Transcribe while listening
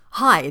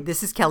Hi,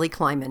 this is Kelly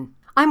Kleiman.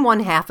 I'm one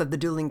half of the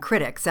Dueling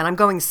Critics, and I'm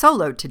going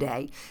solo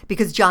today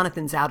because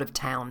Jonathan's out of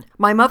town.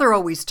 My mother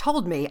always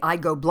told me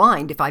I'd go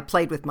blind if I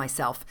played with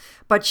myself,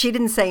 but she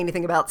didn't say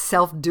anything about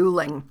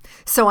self-dueling.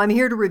 So I'm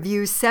here to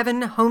review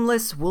 7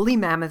 Homeless Woolly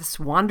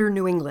Mammoths Wander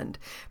New England,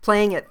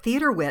 playing at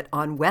Theater Wit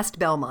on West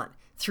Belmont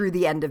through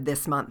the end of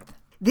this month.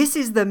 This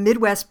is the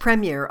Midwest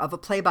premiere of a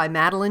play by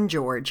Madeline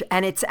George,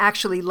 and it's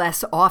actually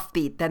less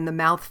offbeat than the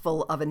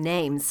mouthful of a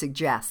name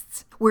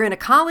suggests. We're in a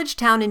college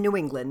town in New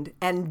England,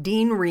 and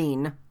Dean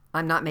Reen,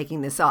 I'm not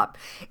making this up,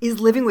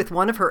 is living with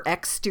one of her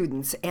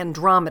ex-students,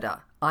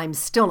 Andromeda. I'm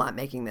still not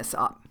making this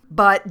up.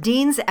 But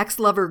Dean's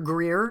ex-lover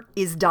Greer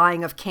is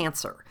dying of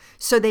cancer,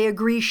 so they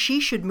agree she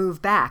should move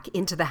back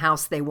into the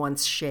house they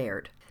once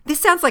shared.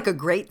 This sounds like a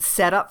great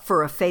setup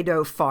for a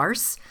Feydeau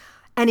farce,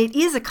 and it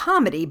is a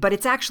comedy, but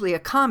it's actually a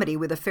comedy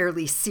with a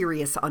fairly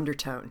serious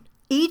undertone.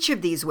 Each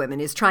of these women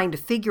is trying to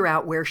figure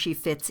out where she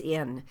fits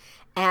in,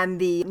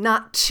 and the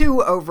not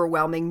too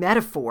overwhelming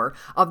metaphor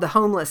of the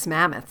homeless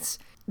mammoths.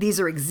 These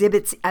are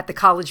exhibits at the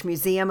college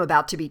museum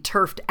about to be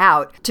turfed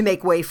out to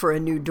make way for a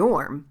new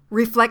dorm,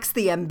 reflects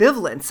the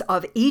ambivalence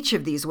of each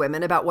of these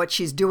women about what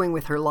she's doing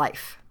with her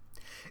life.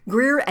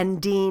 Greer and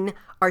Dean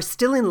are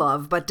still in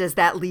love, but does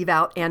that leave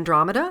out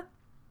Andromeda?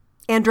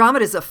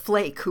 Andromeda's a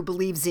flake who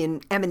believes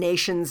in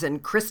emanations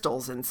and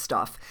crystals and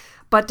stuff,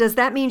 but does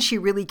that mean she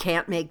really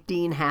can't make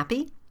Dean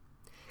happy?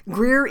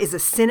 Greer is a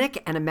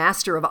cynic and a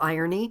master of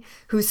irony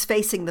who's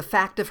facing the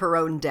fact of her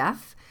own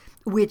death,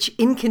 which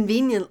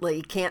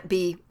inconveniently can't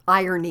be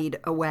ironied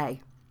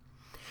away.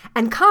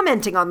 And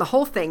commenting on the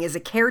whole thing is a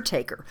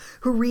caretaker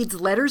who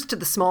reads letters to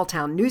the small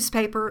town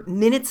newspaper,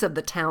 minutes of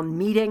the town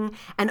meeting,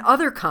 and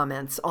other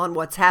comments on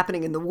what's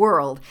happening in the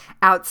world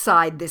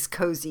outside this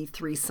cozy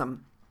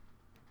threesome.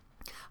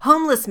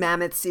 Homeless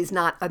Mammoths is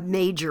not a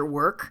major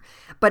work,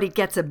 but it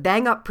gets a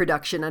bang-up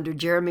production under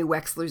Jeremy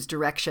Wexler's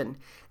direction.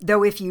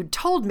 Though if you'd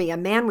told me a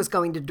man was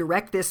going to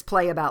direct this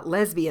play about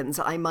lesbians,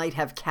 I might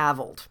have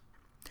cavilled.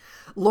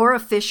 Laura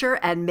Fisher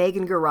and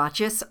Megan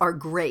Garachis are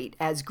great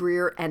as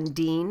Greer and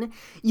Dean.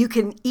 You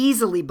can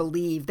easily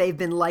believe they've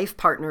been life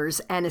partners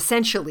and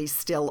essentially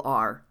still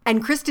are.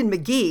 And Kristen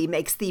McGee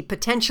makes the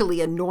potentially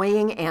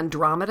annoying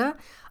Andromeda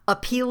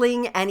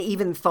appealing and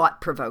even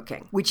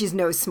thought-provoking, which is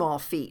no small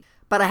feat.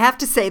 But I have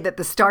to say that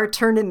the star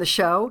turn in the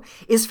show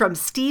is from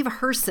Steve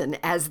Herson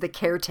as the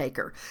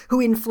caretaker, who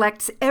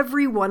inflects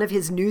every one of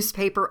his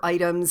newspaper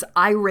items,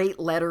 irate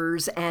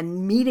letters,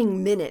 and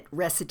meeting minute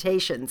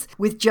recitations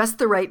with just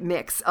the right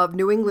mix of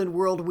New England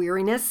world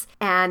weariness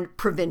and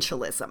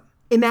provincialism.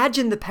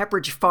 Imagine the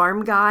Pepperidge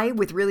Farm guy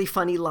with really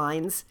funny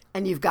lines,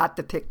 and you've got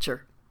the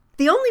picture.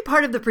 The only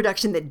part of the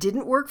production that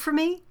didn't work for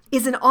me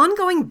is an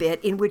ongoing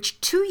bit in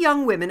which 2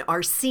 young women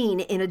are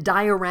seen in a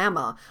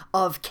diorama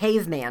of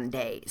caveman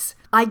days.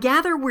 I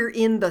gather we're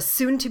in the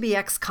soon-to-be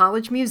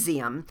ex-college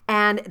museum,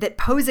 and that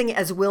posing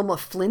as Wilma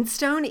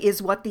Flintstone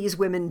is what these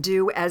women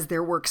do as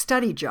their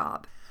work-study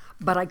job.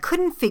 But I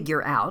couldn't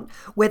figure out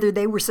whether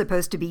they were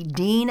supposed to be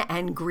Dean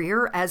and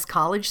Greer as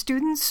college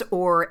students,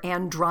 or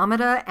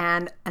Andromeda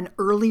and an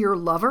earlier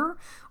lover,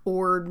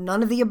 or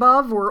none of the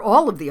above, or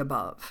all of the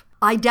above.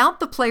 I doubt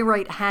the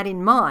playwright had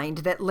in mind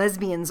that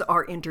lesbians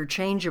are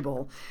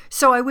interchangeable,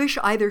 so I wish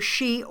either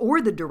she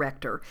or the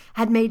director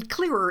had made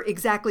clearer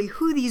exactly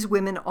who these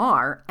women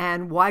are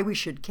and why we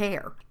should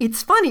care.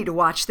 It's funny to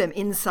watch them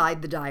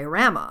inside the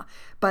diorama,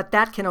 but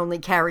that can only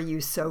carry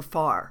you so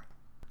far.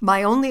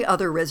 My only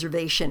other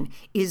reservation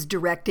is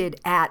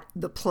directed at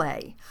the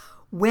play.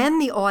 When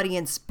the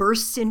audience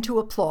bursts into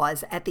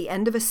applause at the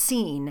end of a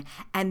scene,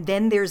 and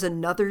then there's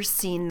another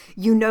scene,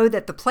 you know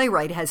that the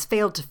playwright has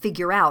failed to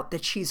figure out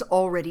that she's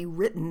already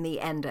written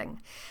the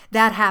ending.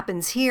 That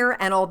happens here,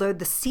 and although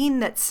the scene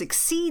that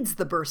succeeds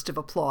the burst of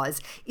applause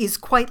is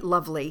quite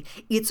lovely,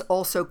 it's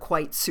also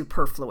quite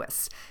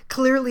superfluous.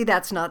 Clearly,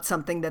 that's not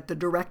something that the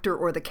director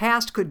or the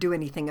cast could do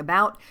anything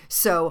about,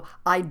 so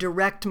I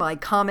direct my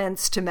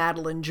comments to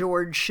Madeline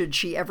George should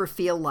she ever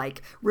feel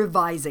like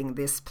revising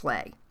this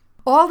play.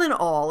 All in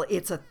all,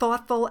 it's a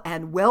thoughtful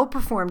and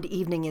well-performed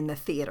evening in the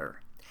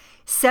theater.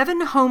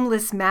 7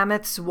 Homeless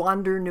Mammoths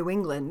Wander New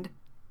England.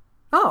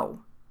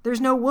 Oh, there's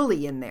no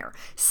woolly in there.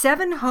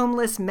 7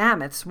 Homeless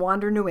Mammoths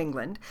Wander New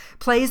England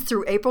plays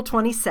through April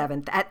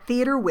 27th at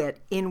Theater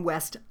Wit in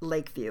West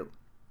Lakeview.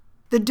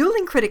 The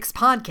Dueling Critics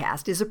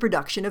podcast is a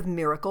production of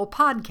Miracle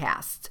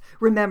Podcasts.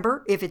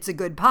 Remember, if it's a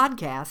good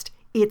podcast,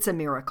 it's a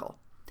miracle.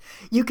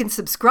 You can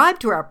subscribe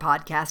to our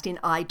podcast in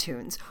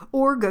iTunes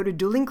or go to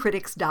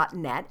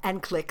duelingcritics.net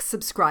and click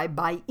subscribe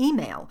by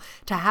email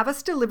to have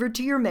us delivered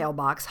to your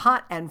mailbox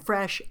hot and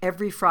fresh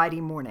every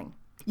Friday morning.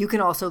 You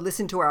can also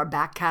listen to our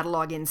back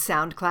catalog in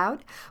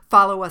SoundCloud,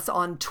 follow us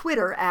on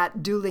Twitter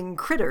at Dueling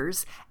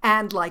Critters,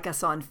 and like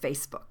us on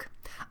Facebook.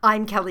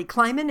 I'm Kelly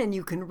Kleiman, and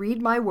you can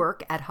read my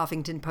work at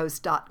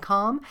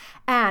HuffingtonPost.com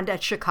and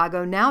at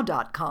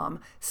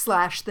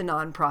ChicagoNow.com/The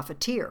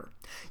Non-Profiteer.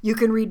 You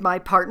can read my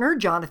partner,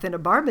 Jonathan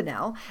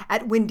Abarbanel,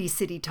 at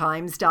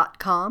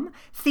WindyCityTimes.com,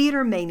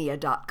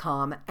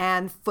 TheaterMania.com,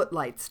 and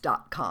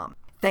Footlights.com.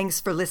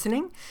 Thanks for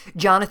listening.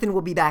 Jonathan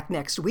will be back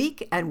next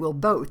week, and we'll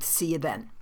both see you then.